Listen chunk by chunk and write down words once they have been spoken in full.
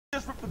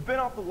Just ripped the bin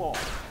off the wall.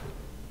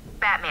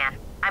 Batman,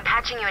 I'm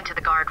patching you into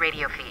the guard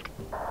radio feed.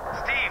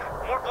 Steve,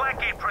 more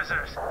Blackgate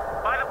prisoners.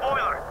 By the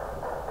boiler.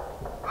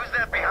 Who's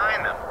that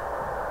behind them?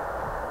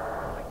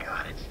 Oh my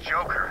god, it's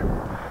Joker.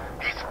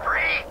 He's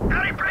free!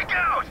 How'd he break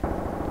out?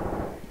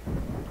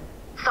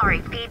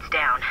 Sorry, feed's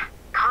down.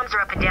 Comms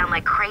are up and down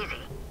like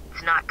crazy.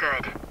 It's not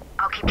good.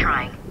 I'll keep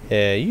trying.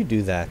 Yeah, you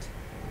do that.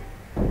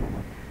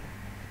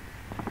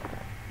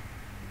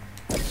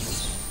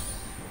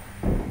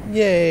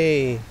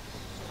 Yay!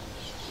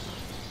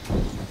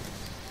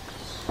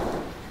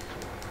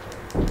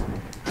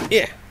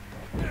 Yeah.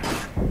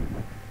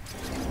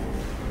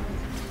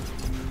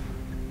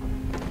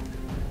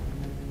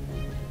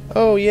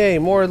 Oh yay,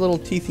 more little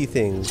teethy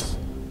things.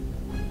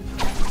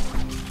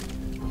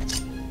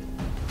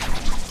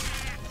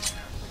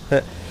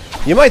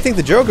 You might think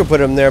the Joker put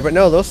them there, but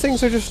no, those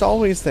things are just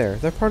always there.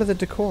 They're part of the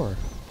decor.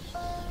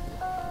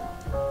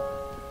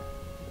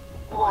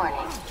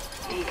 Warning.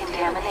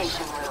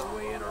 Decontamination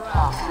room.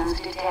 Toxins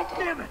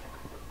detected. Damn it!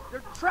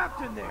 They're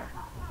trapped in there.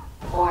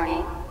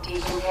 Warning.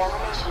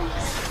 Decontamination room.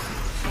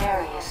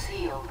 Area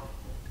sealed.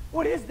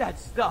 What is that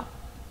stuff?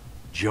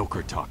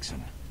 Joker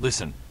toxin.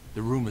 Listen,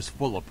 the room is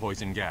full of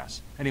poison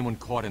gas. Anyone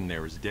caught in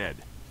there is dead.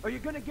 Are you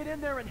gonna get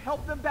in there and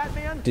help them,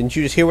 Batman? Didn't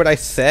you just hear what I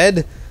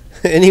said?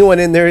 Anyone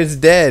in there is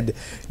dead.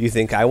 You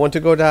think I want to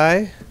go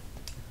die?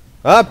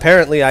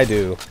 Apparently I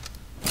do.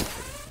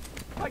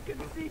 I can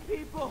see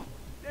people.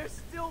 They're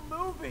still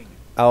moving.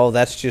 Oh,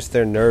 that's just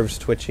their nerves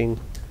twitching.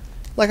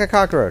 Like a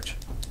cockroach.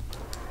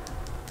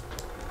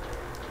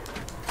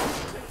 I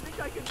think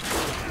I can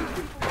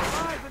see people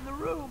alive in the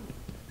room.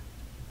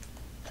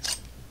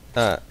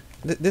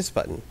 This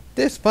button.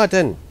 This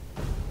button!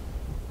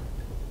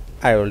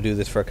 I will do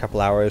this for a couple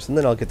hours, and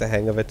then I'll get the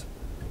hang of it.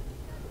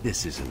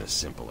 This isn't a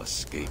simple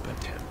escape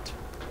attempt.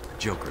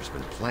 Joker's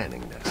been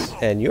planning this.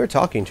 And you're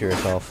talking to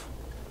yourself.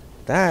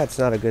 That's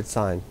not a good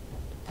sign.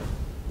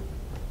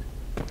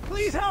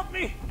 Please help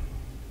me!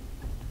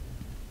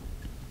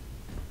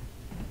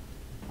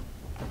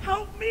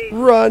 Help me!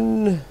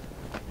 Run!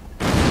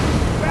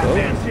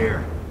 Batman's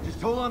here.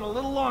 Just hold on a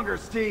little longer,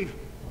 Steve.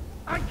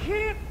 I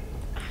can't.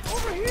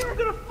 Over here, I'm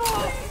gonna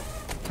fall.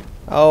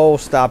 Oh,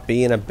 stop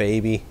being a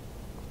baby.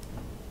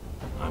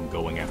 I'm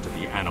going after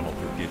the animal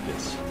who did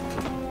this.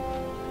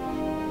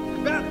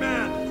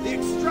 Batman, the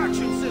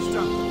extraction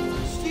system.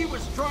 Steve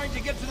was trying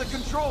to get to the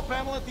control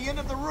panel at the end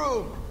of the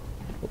room.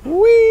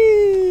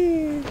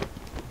 Whee!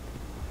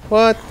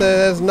 What?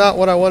 That's not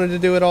what I wanted to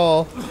do at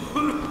all.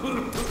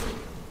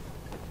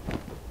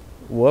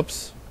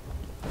 Whoops.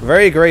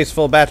 Very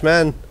graceful,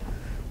 Batman.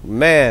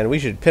 Man, we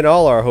should pin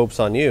all our hopes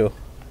on you.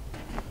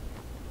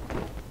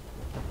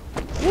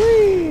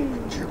 Whee!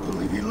 Can't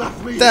believe he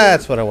left me.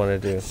 That's what I want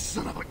to do.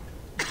 Son of a...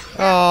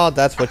 Oh,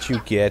 that's what you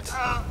get.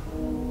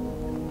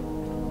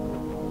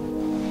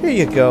 Here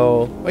you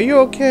go. Are you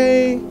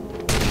okay?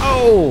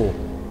 Oh!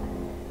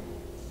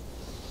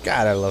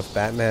 God, I love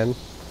Batman.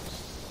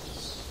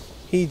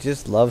 He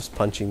just loves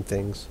punching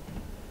things.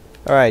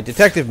 Alright,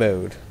 detective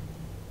mode.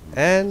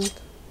 And...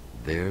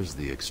 There's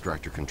the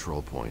extractor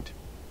control point.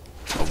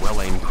 A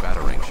well-aimed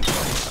batarang should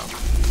probably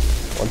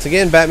come. once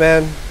again,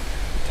 Batman.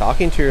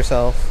 Talking to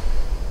yourself.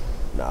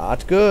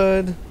 Not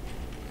good.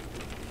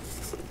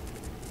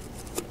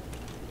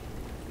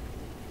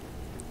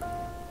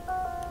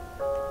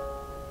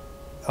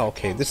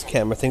 Okay, this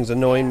camera thing's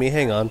annoying me.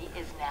 Hang on.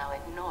 Is now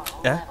at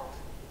normal Yeah?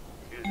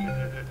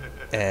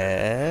 levels.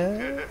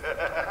 And...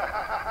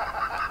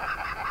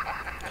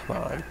 Come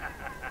on.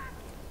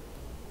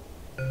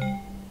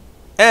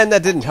 And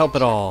that didn't help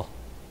at all.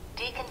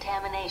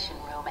 Decontamination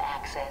room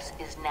access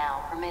is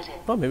now permitted.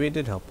 Oh, maybe it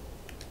did help.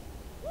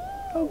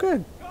 Oh,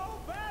 good. Go,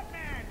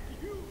 Batman!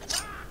 You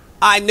rock!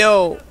 I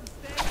know!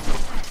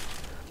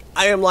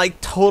 I am,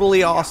 like,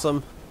 totally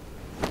awesome.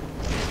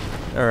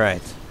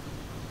 Alright.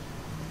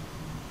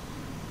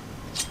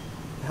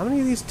 How many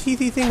of these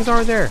teethy things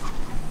are there?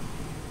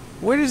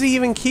 Where does he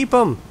even keep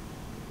them?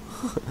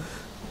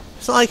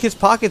 It's not like his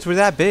pockets were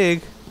that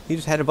big. He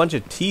just had a bunch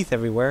of teeth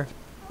everywhere.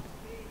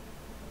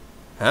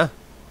 Huh?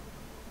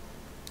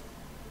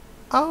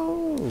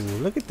 Oh,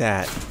 look at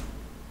that.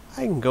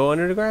 I can go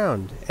under the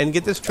ground and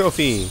get this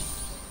trophy.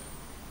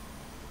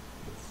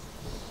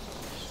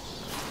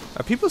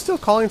 Are people still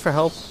calling for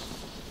help?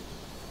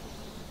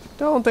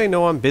 Don't they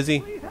know I'm busy?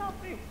 Please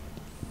help me!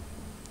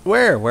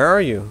 Where? Where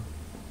are you?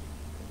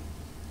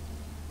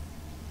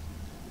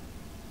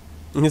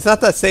 It's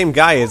not that same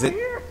guy, is it?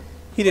 Here?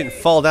 He didn't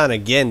fall down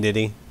again, did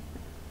he?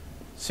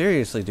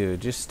 Seriously,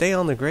 dude, just stay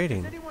on the Is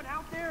grating. anyone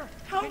out there?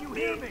 Can you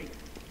hear me?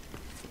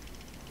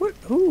 What?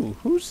 Who?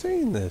 Who's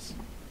saying this?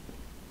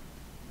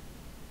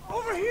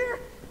 Over here!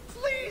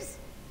 Please!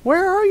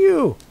 Where are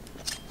you?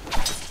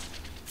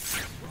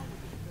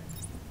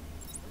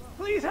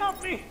 Please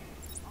help me!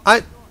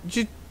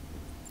 Just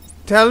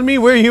tell me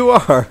where you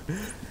are.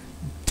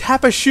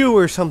 Tap a shoe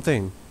or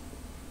something.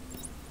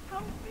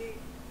 Help me!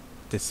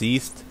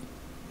 Deceased?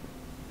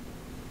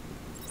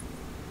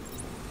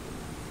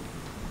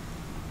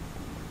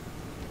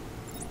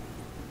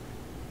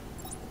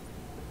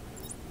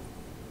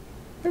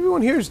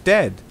 Everyone here is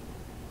dead.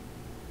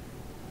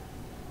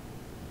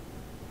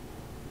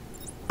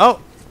 Oh!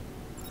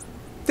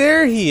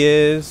 There he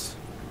is!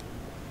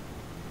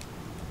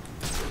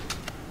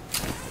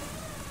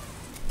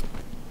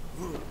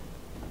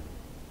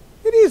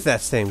 It is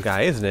that same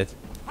guy, isn't it?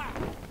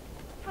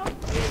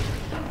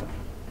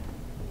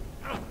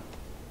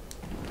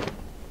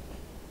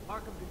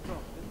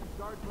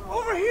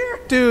 Over here!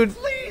 Dude,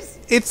 Please!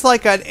 it's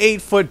like an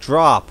 8-foot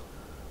drop.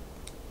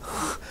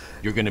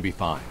 You're gonna be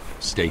fine.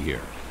 Stay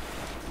here.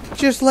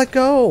 Just let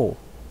go.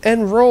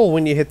 And roll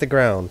when you hit the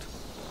ground.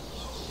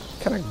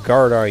 What kind of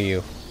guard are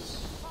you?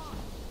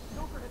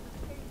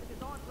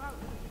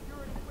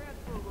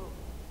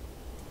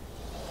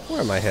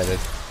 Where am I headed?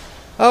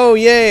 Oh,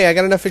 yay! I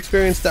got enough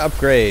experience to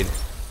upgrade.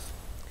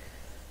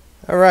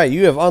 Alright,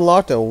 you have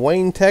unlocked a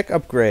Wayne Tech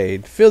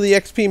upgrade. Fill the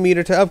XP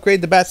meter to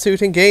upgrade the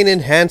Batsuit and gain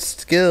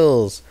enhanced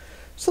skills.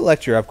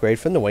 Select your upgrade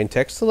from the Wayne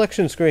Tech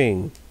selection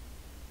screen.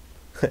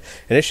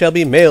 And it shall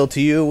be mailed to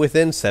you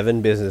within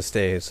 7 business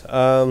days.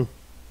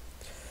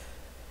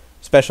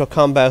 Special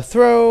combo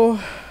throw.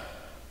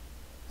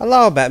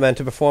 Allow Batman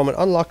to perform an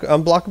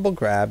unblockable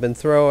grab and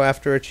throw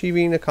after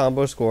achieving a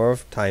combo score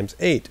of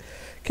 ×8.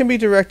 Can be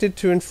directed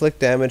to inflict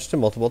damage to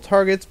multiple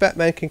targets.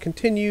 Batman can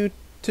continue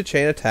to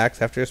chain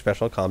attacks after a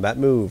special combat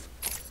move.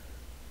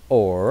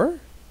 Or,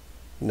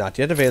 not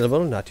yet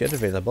available, not yet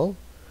available.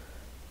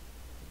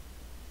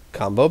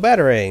 Combo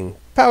Battering.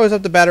 Powers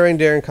up the Battering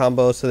during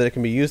combos so that it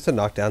can be used to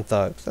knock down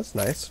thugs. That's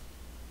nice.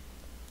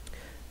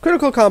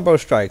 Critical Combo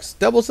Strikes.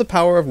 Doubles the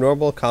power of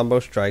normal combo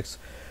strikes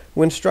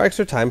when strikes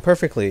are timed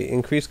perfectly.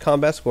 Increase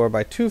combat score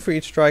by 2 for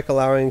each strike,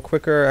 allowing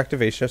quicker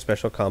activation of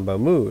special combo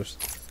moves.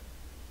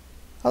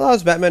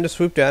 Allows Batman to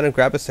swoop down and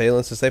grab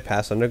assailants as they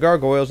pass under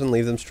gargoyles and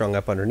leave them strung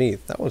up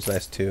underneath. That one's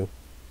nice too.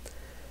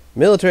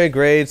 Military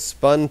grade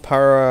spun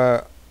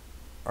para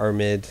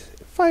armid.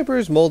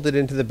 Fibers molded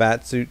into the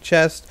Batsuit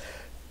chest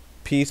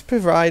piece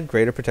provide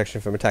greater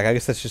protection from attack. I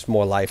guess that's just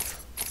more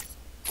life.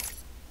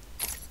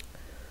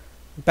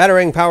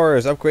 Battering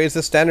powers upgrades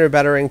the standard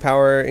battering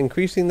power,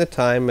 increasing the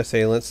time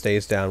assailant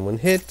stays down when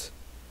hit.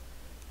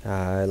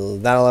 That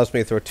allows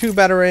me to throw 2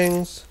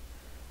 batterings.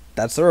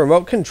 That's the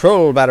remote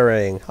control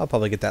battering. I'll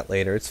probably get that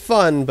later. It's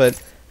fun,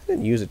 but I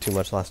didn't use it too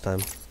much last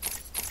time.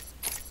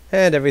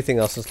 And everything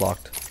else is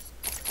locked.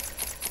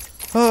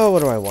 Oh, what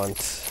do I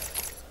want?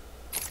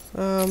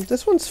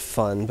 This one's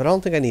fun, but I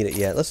don't think I need it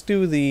yet. Let's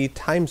do the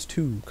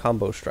 ×2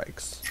 combo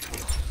strikes.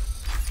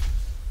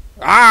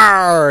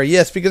 Arr!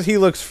 Yes, because he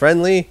looks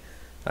friendly.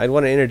 I'd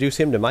want to introduce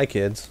him to my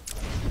kids.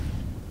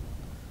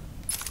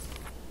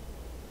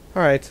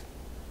 Alright.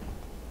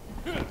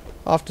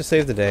 Off to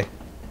save the day.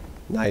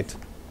 Night.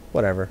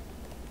 Whatever.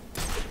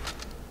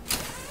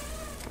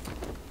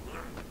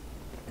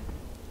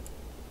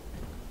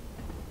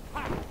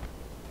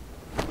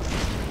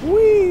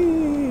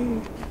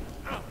 Whee!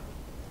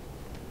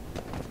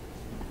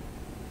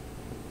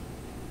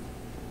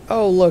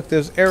 Oh, look,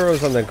 there's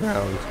arrows on the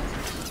ground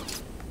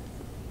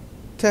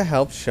to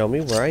help show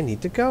me where I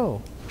need to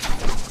go.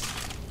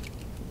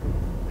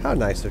 How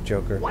nice of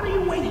Joker. What are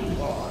you waiting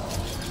for?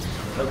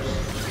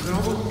 Close. You can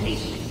almost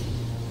taste me.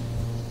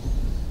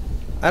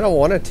 I don't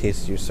want to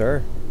taste you,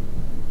 sir.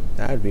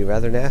 That would be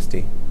rather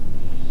nasty.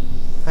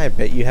 I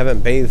bet you haven't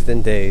bathed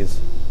in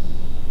days.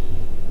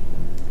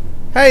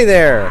 Hey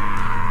there!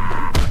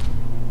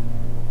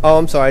 Oh,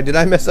 I'm sorry. Did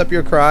I mess up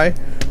your cry?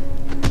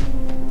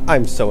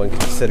 I'm so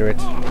inconsiderate.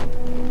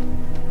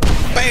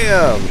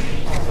 Bam!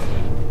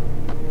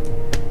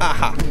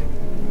 Aha!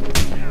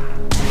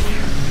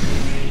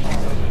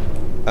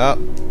 Oh.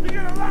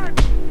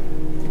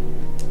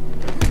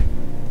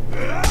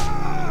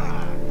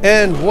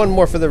 And one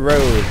more for the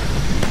road.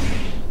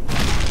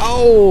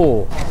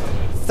 Oh!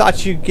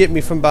 Thought you'd get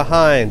me from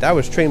behind. I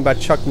was trained by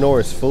Chuck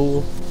Norris,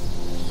 fool.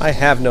 I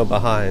have no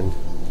behind.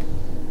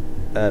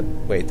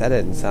 Wait, that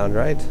didn't sound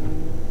right.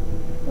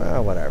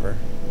 Well, whatever.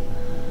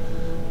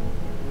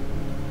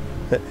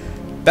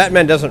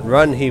 Batman doesn't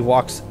run, he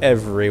walks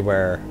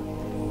everywhere.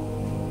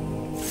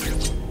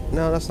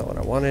 No, that's not what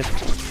I wanted.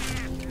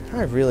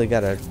 I really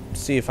gotta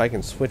see if I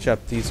can switch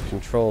up these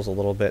controls a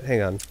little bit.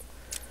 Hang on.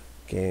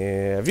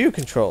 Okay, view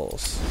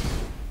controls.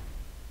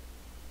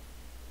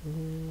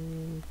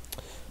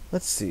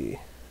 Let's see.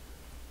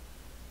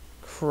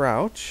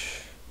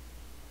 Crouch.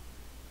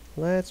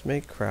 Let's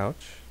make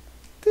crouch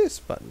this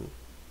button.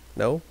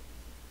 No?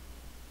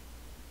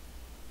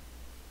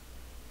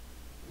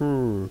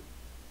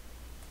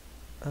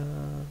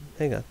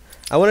 Hang on.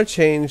 I want to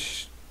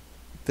change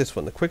this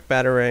one, the quick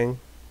batarang,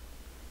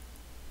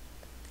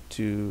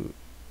 to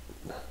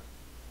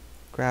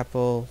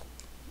grapple.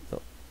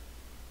 No.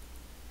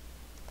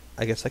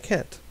 I guess I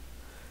can't.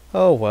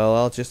 Oh well,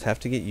 I'll just have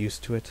to get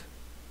used to it.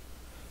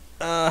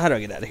 How do I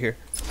get out of here?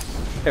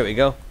 There we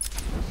go.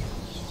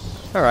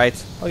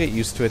 Alright, I'll get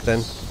used to it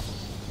then.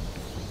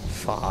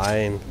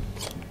 Fine.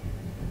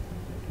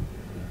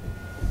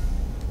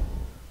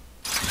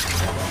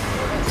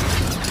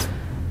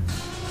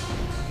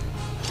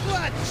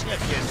 What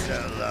took you so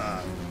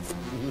long?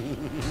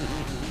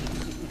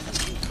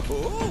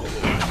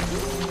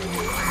 Oh.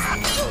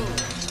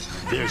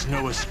 There's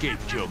no escape,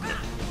 Joker.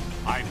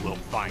 I will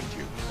find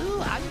you.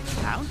 Oh, I'm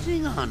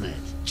counting on it.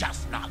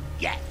 Just not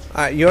yet.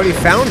 You already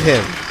found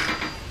him.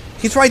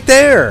 He's right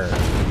there.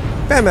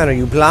 Batman, are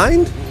you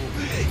blind?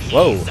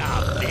 Whoa. He's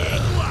a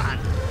big one.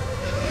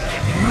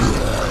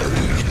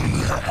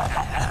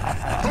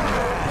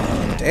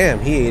 Damn,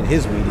 he ate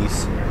his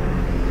Wheaties.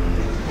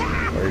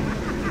 Or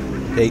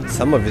ate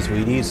some of his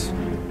Wheaties.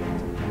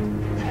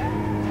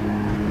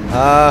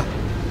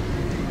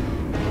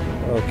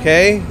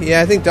 Okay.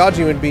 Yeah, I think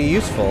dodging would be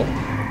useful.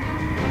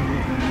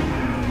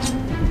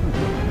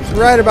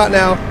 Right about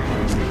now.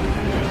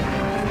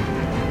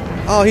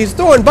 Oh, he's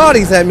throwing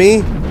bodies at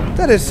me.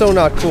 That is so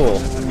not cool.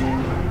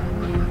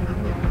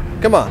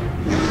 Come on.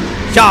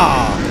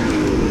 Shaw!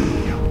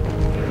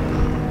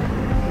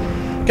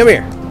 Come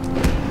here.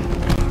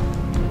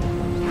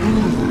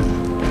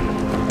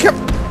 Come.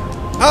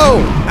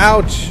 Oh,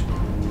 ouch.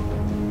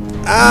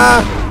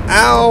 Ah,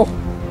 ow.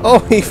 Oh,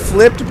 he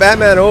flipped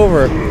Batman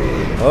over.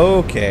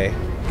 Okay.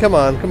 Come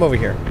on, come over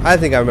here. I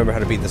think I remember how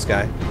to beat this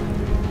guy.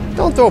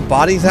 Don't throw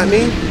bodies at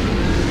me.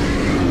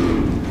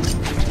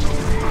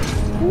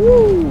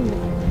 Woo.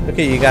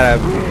 Okay, you gotta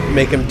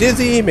make him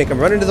dizzy, make him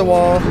run into the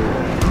wall,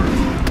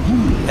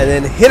 and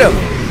then hit him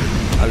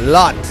a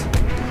lot.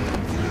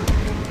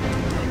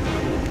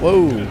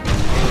 Whoa.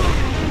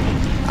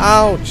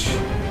 Ouch.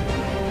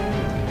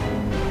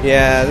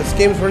 Yeah, this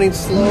game's running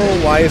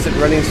slow. Why is it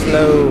running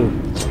slow?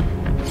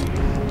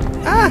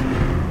 Ah!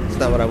 That's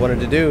not what I wanted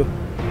to do.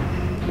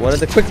 I wanted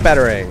the quick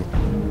battering.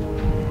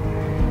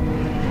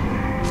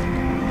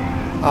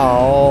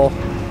 Oh.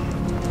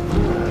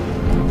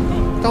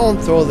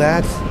 Don't throw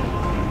that.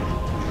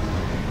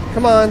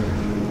 Come on.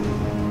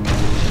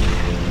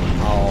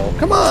 Oh,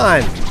 come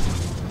on.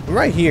 I'm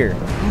right here.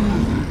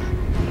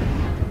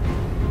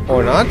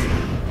 Or not.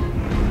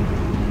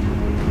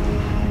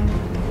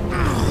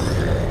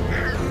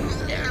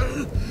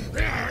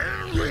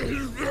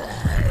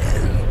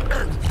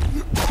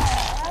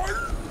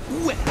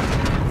 Well,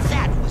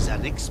 that was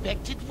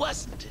unexpected,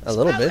 wasn't it? A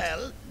little bit.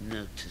 Well,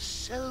 note to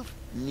self,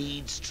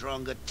 need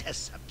stronger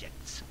test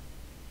subjects.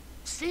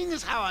 Seeing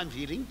as how I'm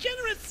feeling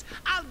generous,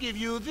 I'll give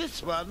you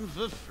this one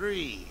for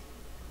free.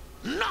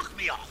 Knock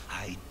me off,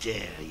 I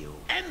dare you.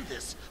 End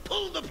this.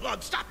 Pull the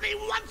plug. Stop me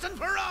once and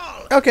for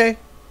all. Okay.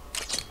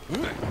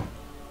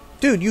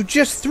 Dude, you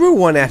just threw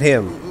one at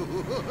him.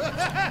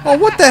 Oh,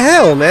 what the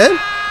hell, man?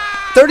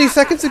 30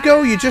 seconds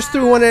ago, you just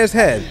threw one at his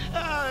head.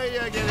 Oh,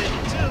 you're getting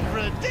too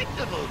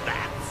predictable,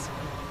 Bats.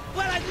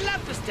 Well, I'd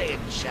love to stay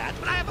and chat,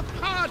 but I have a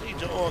party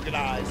to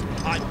organize.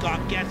 I've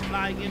got guests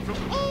flying in from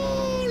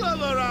all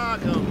over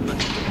Arkham.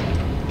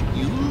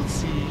 You'll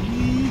see.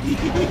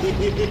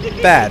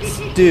 Bats,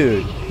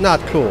 dude, not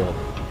cool.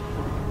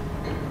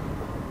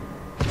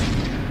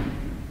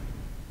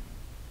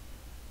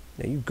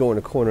 Now you go in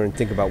a corner and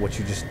think about what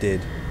you just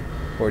did.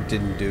 Or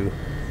didn't do.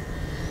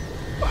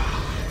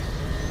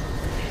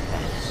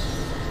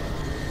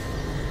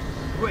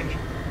 Quick,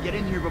 get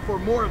in here before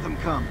more of them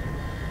come.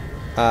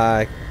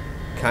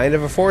 Kind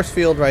of a force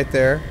field right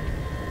there.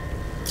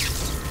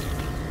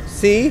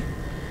 See?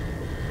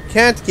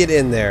 Can't get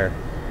in there.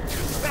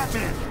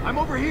 Batman, I'm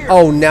over here.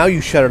 Oh, now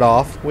you shut it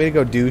off. Way to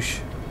go, douche.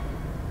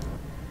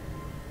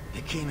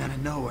 It came out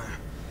of nowhere.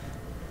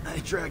 I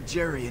dragged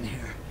Jerry in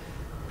here.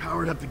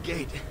 Powered up the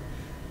gate.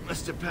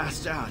 Must have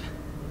passed out.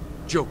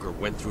 Joker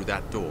went through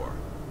that door.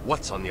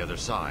 What's on the other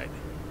side?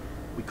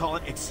 We call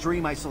it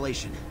extreme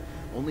isolation.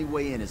 Only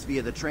way in is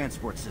via the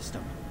transport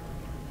system.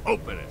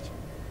 Open it.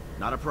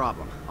 Not a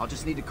problem. I'll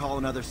just need to call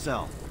another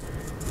cell.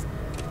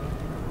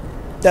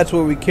 That's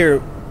where we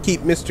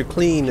keep Mr.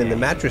 Clean and the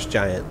mattress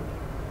giant.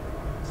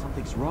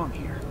 Something's wrong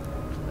here.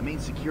 The main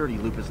security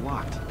loop is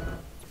locked.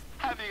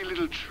 Having a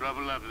little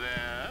trouble up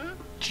there?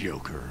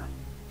 Joker.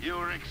 You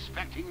were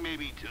expecting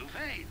maybe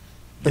Two-Face?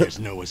 There's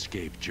no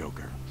escape,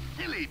 Joker.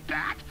 Silly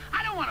bat!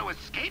 I don't want to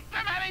escape.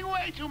 I'm having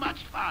way too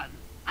much fun.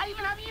 I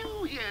even have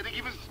you here to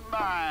keep a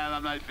smile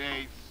on my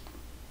face.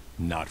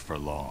 Not for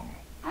long.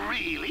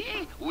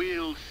 Really?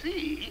 We'll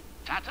see.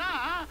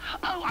 Ta-ta!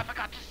 Oh, I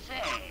forgot to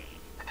say.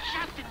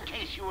 Just in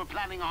case you were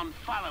planning on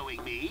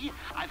following me,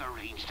 I've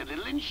arranged a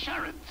little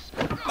insurance.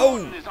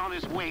 Gordon is on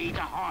his way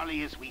to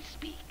Harley as we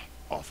speak.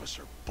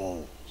 Officer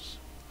Bowles.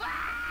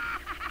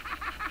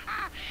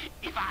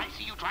 If I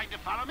see you trying to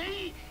follow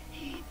me,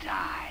 he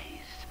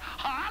dies.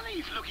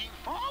 Harley's looking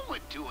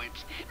forward to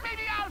it.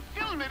 Maybe I'll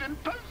film it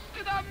and post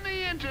it on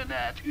the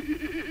internet.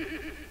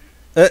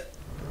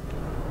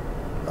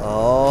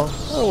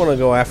 Oh, I don't want to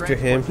go after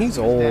him. He's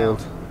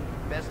old.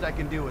 Best I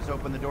can do is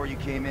open the door you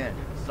came in.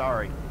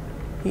 Sorry.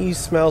 He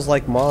smells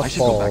like I should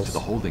go back to mothballs. the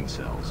holding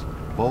cells.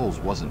 Bowles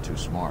wasn't too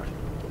smart.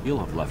 He'll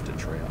have left a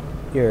trail.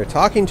 You're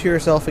talking to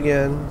yourself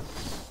again.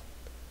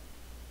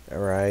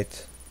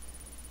 Alright.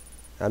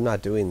 I'm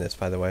not doing this,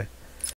 by the way.